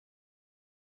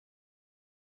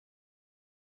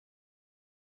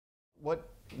What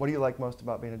do you like most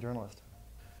about being a journalist?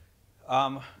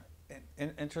 Um,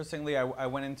 Interestingly, I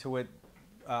went into it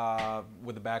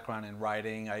with a background in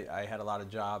writing. I had a lot of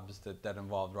jobs that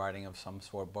involved writing of some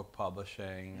sort, book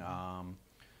publishing,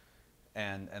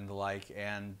 and the like.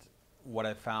 And what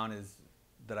I found is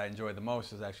that I enjoy the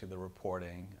most is actually the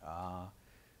reporting,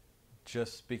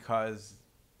 just because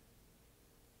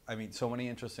I meet so many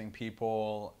interesting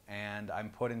people, and I'm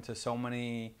put into so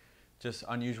many just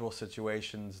unusual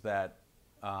situations that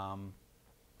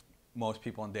most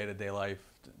people in day-to-day life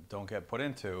don't get put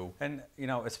into. And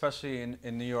especially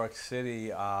in New York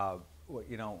City,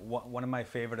 one of my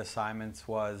favorite assignments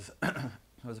was it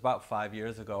was about 5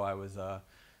 years ago. I was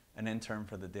an intern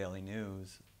for the Daily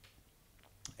News,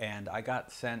 and I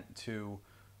got sent to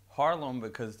Harlem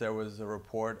because there was a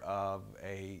report of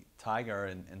a tiger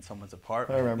in someone's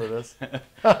apartment. I remember this.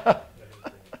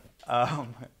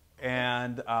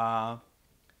 And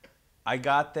I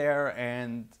got there,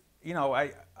 and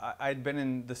I'd been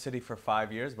in the city for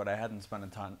 5 years, but I hadn't spent a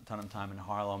ton of time in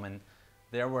Harlem, and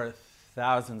there were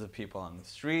thousands of people on the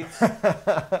streets.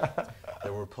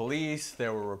 There were police,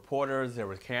 there were reporters, there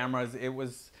were cameras. It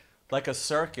was like a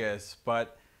circus,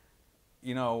 but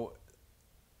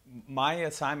my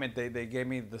assignment, they gave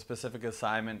me the specific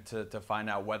assignment to find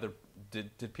out whether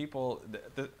did people,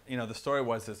 the story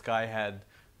was this guy had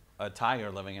a tiger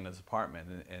living in his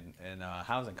apartment in a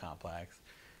housing complex.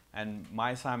 And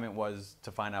my assignment was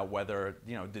to find out whether,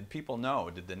 did people know?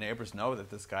 Did the neighbors know that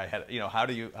this guy had, how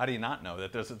do you not know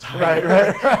that there's a tiger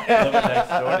living next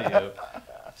door to you?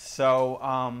 So,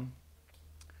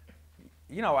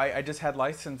 I just had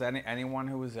license. Anyone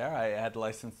who was there, I had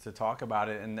license to talk about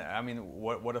it. And I mean,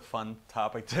 what a fun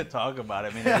topic to talk about. I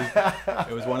mean,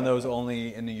 it was one of those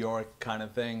only in New York kind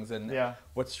of things. And yeah.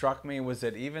 What struck me was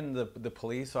that even the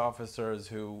police officers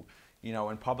who,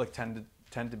 in public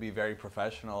tend to be very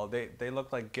professional, they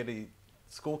looked like giddy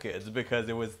school kids because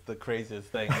it was the craziest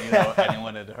thing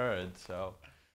anyone had heard. So.